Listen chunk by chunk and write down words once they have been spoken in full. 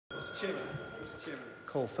Chairman.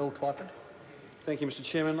 Call Phil Twyford. Thank you, Mr.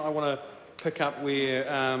 Chairman. I want to pick up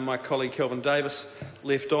where my colleague Kelvin Davis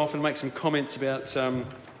left off and make some comments about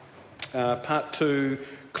Part 2,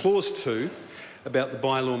 Clause 2, about the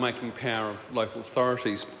bylaw making power of local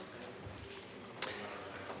authorities.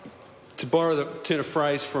 To borrow the turn of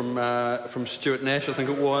phrase from Stuart Nash, I think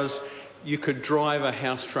it was, you could drive a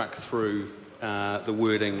house truck through the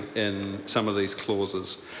wording in some of these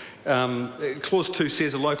clauses. Clause 2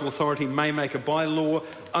 says a local authority may make a bylaw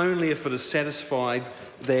only if it is satisfied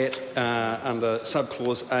that under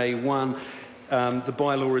subclause A1 the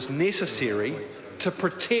bylaw is necessary to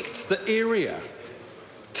protect the area.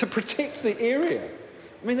 To protect the area.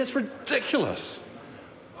 I mean, that's ridiculous.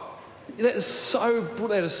 That is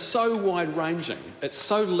so wide-ranging. It's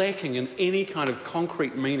so lacking in any kind of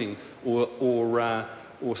concrete meaning or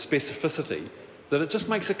specificity that it just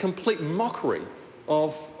makes a complete mockery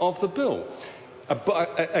of the bill.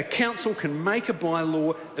 A council can make a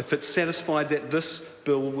bylaw if it's satisfied that this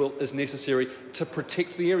bill is necessary to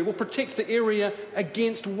protect the area. Well, protect the area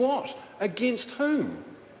against what? Against whom?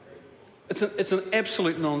 It's an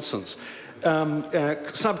absolute nonsense.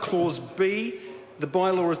 Subclause B, the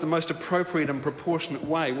bylaw is the most appropriate and proportionate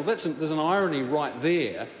way. Well, there's an irony right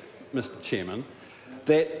there, Mr. Chairman,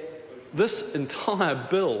 that this entire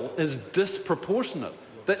bill is disproportionate.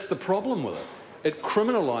 That's the problem with it. It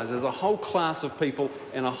criminalises a whole class of people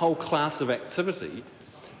and a whole class of activity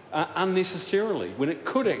unnecessarily, when it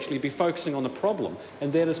could actually be focusing on the problem,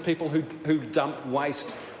 and that is people who dump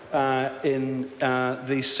waste in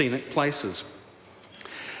these scenic places.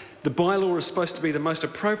 The bylaw is supposed to be the most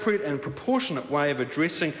appropriate and proportionate way of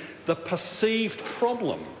addressing the perceived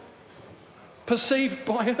problem. Perceived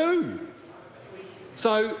by who?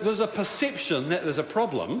 So there's a perception that there's a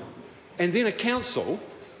problem, and then a council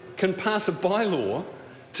can pass a bylaw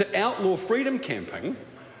to outlaw freedom camping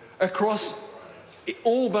across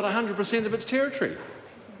all but 100% of its territory.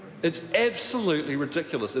 It's absolutely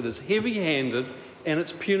ridiculous. It is heavy-handed and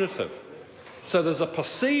it's punitive. So there's a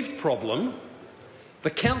perceived problem.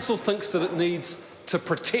 The council thinks that it needs to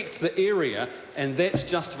protect the area, and that's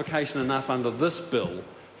justification enough under this bill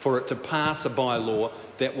for it to pass a bylaw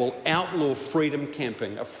that will outlaw freedom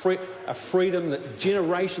camping, a freedom that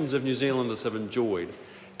generations of New Zealanders have enjoyed,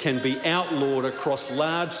 can be outlawed across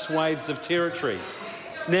large swathes of territory.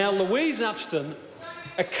 Now, Louise Upston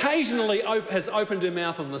occasionally has opened her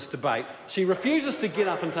mouth on this debate. She refuses to get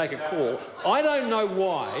up and take a call. I don't know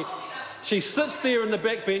why. She sits there in the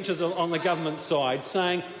backbenches on the government side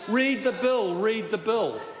saying, read the bill, read the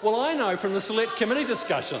bill. Well, I know from the select committee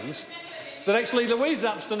discussions that actually Louise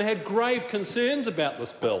Upston had grave concerns about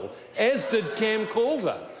this bill, as did Cam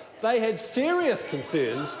Calder. They had serious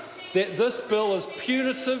concerns that this bill is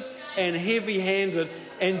punitive and heavy-handed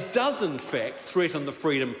and does in fact threaten the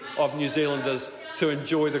freedom of New Zealanders to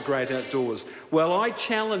enjoy the great outdoors. Well, I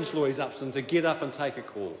challenge Louise Upston to get up and take a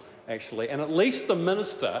call, actually, and at least the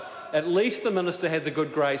minister had the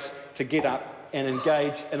good grace to get up and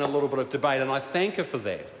engage in a little bit of debate, and I thank her for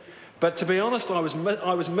that. But to be honest, I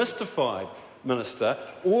was mystified, Minister.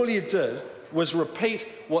 All you did was repeat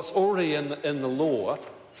what's already in the law,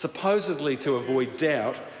 supposedly to avoid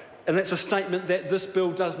doubt, and that's a statement that this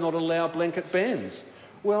bill does not allow blanket bans.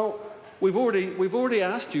 Well, we've already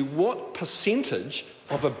asked you what percentage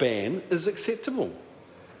of a ban is acceptable.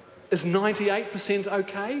 Is 98%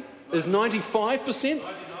 okay? Is 95%?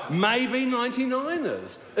 Maybe 99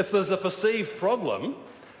 is. If there's a perceived problem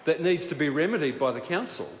that needs to be remedied by the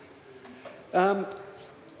council. What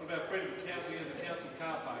about freedom of camping in the council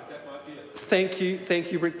car park? That might be it.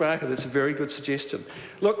 Thank you, Rick Barker. That's a very good suggestion.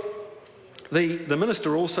 Look, the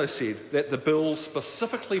Minister also said that the bill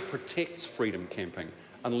specifically protects freedom camping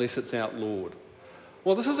unless it's outlawed.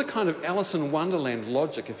 Well, this is a kind of Alice in Wonderland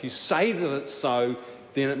logic. If you say that it's so,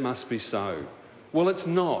 then it must be so. Well, it's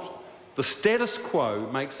not. The status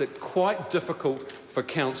quo makes it quite difficult for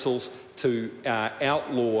councils to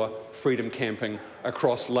outlaw freedom camping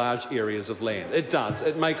across large areas of land. It does.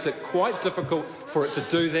 It makes it quite difficult for it to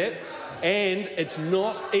do that, and it's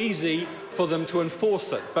not easy for them to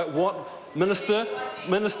enforce it. But Minister,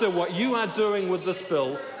 what you are doing with this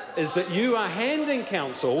bill is that you are handing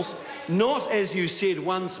councils, not, as you said,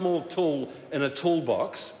 one small tool in a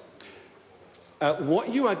toolbox.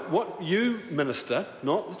 What you, Minister,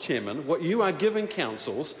 not the Chairman, what you are giving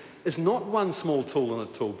councils is not one small tool in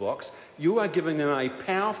a toolbox. You are giving them a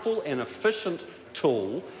powerful and efficient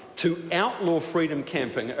tool to outlaw freedom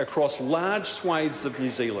camping across large swathes of New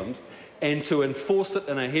Zealand and to enforce it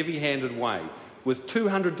in a heavy-handed way, with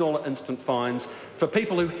 $200 instant fines for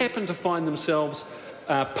people who happen to find themselves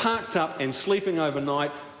parked up and sleeping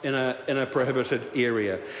overnight in a prohibited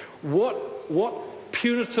area. What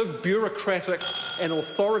punitive, bureaucratic and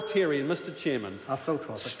authoritarian, Mr Chairman,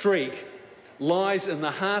 streak lies in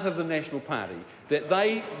the heart of the National Party that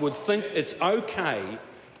they would think it's okay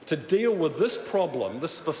to deal with this problem,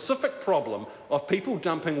 this specific problem of people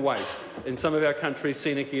dumping waste in some of our country's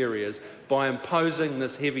scenic areas by imposing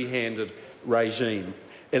this heavy-handed regime.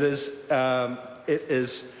 It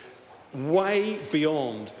is way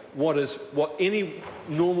beyond what any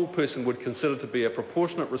normal person would consider to be a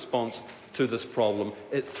proportionate response to this problem.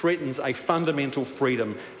 It threatens a fundamental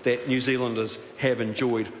freedom that New Zealanders have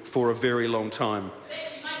enjoyed for a very long time.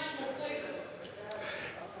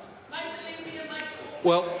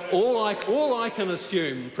 Well, all I can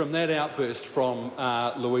assume from that outburst from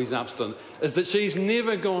Louise Upston is that she's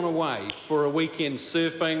never gone away for a weekend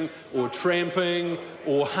surfing or tramping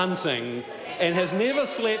or hunting, and has never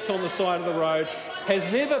slept on the side of the road, has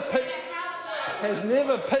never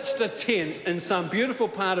pitched a tent in some beautiful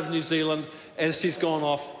part of New Zealand as she's gone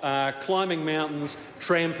off climbing mountains,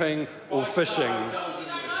 tramping or fishing.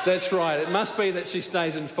 That's right. It must be that she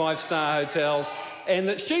stays in five-star hotels, and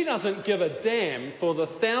that she doesn't give a damn for the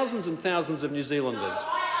thousands and thousands of New Zealanders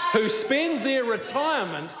who spend their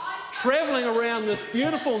retirement travelling around this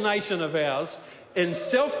beautiful nation of ours in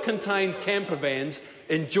self-contained camper vans,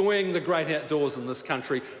 enjoying the great outdoors in this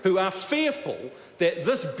country, who are fearful that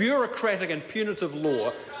this bureaucratic and punitive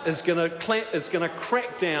law is going to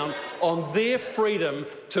crack down on their freedom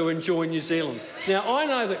to enjoy New Zealand. Now, I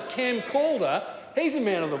know that Cam Calder, he's a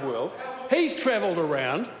man of the world. He's travelled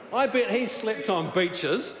around. I bet he's slept on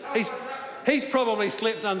beaches. He's probably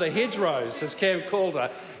slept under hedgerows, as Cam Calder.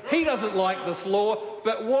 He doesn't like this law,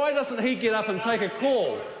 but why doesn't he get up and take a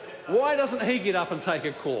call? Why doesn't he get up and take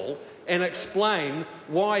a call and explain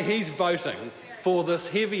why he's voting for this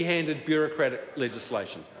heavy-handed bureaucratic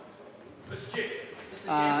legislation?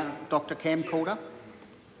 Dr Cam Calder.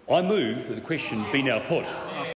 I move that the question be now put.